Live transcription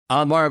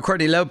I'm Mario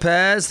Courtney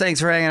Lopez.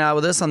 Thanks for hanging out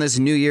with us on this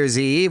New Year's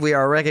Eve. We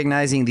are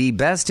recognizing the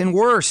best and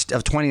worst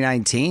of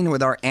 2019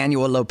 with our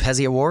annual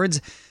LOPEZIE Awards.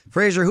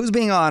 Fraser, who's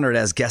being honored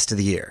as Guest of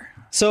the Year?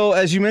 So,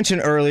 as you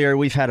mentioned earlier,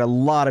 we've had a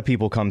lot of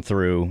people come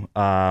through,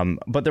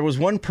 but there was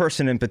one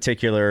person in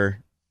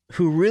particular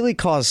who really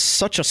caused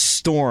such a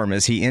storm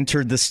as he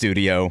entered the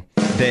studio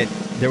that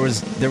there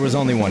was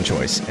only one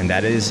choice, and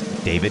that is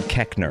David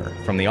Koechner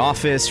from The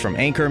Office, from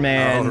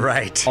Anchorman,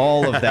 right.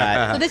 all of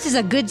that. So this is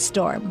a good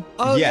storm.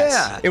 Oh, yes,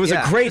 yeah. it was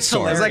a great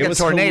storm. It was like it a was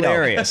tornado.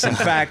 Hilarious. In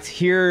fact,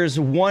 here's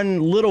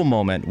one little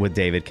moment with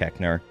David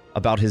Koechner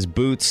about his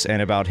boots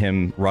and about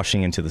him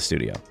rushing into the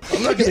studio.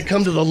 I'm not going to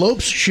come to the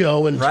Lopes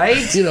show and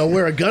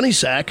wear a gunny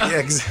sack.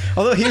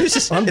 Although he was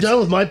just, I'm done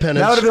with my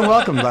penance. That would have been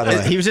welcome, by the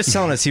way. He was just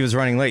telling us he was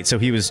running late, so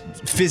he was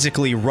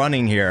physically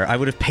running here. I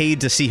would have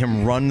paid to see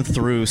him run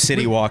through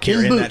City Walk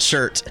here in that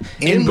shirt.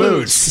 In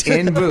boots,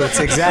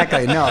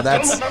 exactly. No,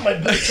 that's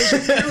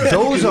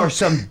those are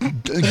some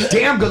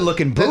damn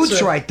good-looking boots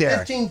That's a right there.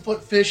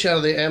 15-foot fish out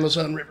of the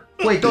Amazon River.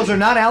 Wait, those are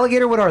not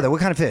alligator? What are they?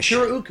 What kind of fish?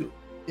 Shirauku.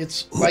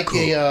 It's like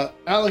a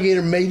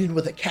alligator mated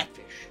with a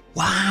catfish.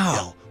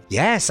 Wow.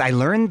 Yes, I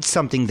learned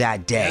something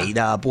that day.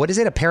 What is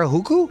it, a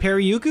parahuku?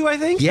 Periuku, I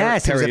think?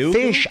 Yes, it was a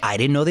fish. I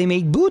didn't know they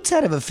made boots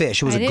out of a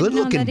fish. It was I a didn't know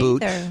good-looking that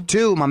boot, either.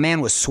 too. My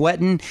man was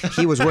sweating.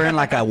 He was wearing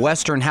like a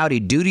Western Howdy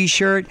Doody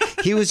shirt.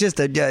 He was just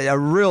a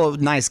real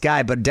nice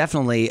guy, but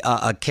definitely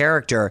a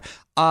character.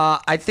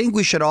 I think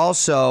we should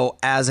also,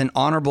 as an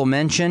honorable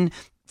mention,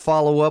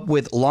 follow up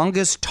with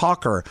longest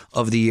talker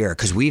of the year,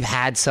 because we've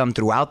had some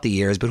throughout the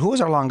years. But who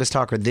was our longest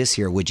talker this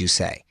year, would you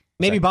say?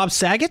 Maybe Bob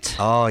Saget?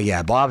 Oh,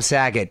 yeah, Bob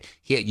Saget.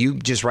 You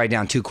just write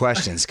down 2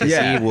 questions because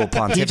he will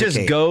pontificate. He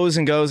just goes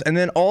and goes. And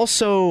then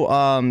also,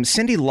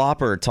 Cyndi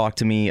Lauper talked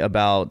to me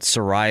about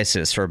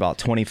psoriasis for about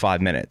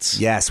 25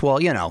 minutes. Yes, well,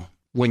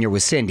 when you're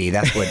with Cyndi,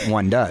 that's what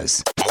one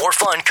does. More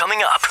fun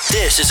coming up.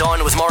 This is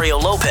On with Mario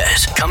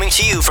Lopez, coming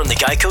to you from the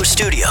Geico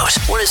Studios.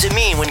 What does it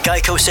mean when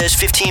Geico says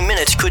 15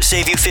 minutes could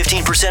save you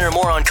 15% or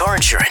more on car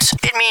insurance?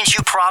 It means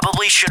you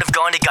probably should have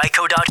gone to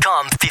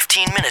geico.com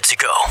 15 minutes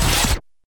ago.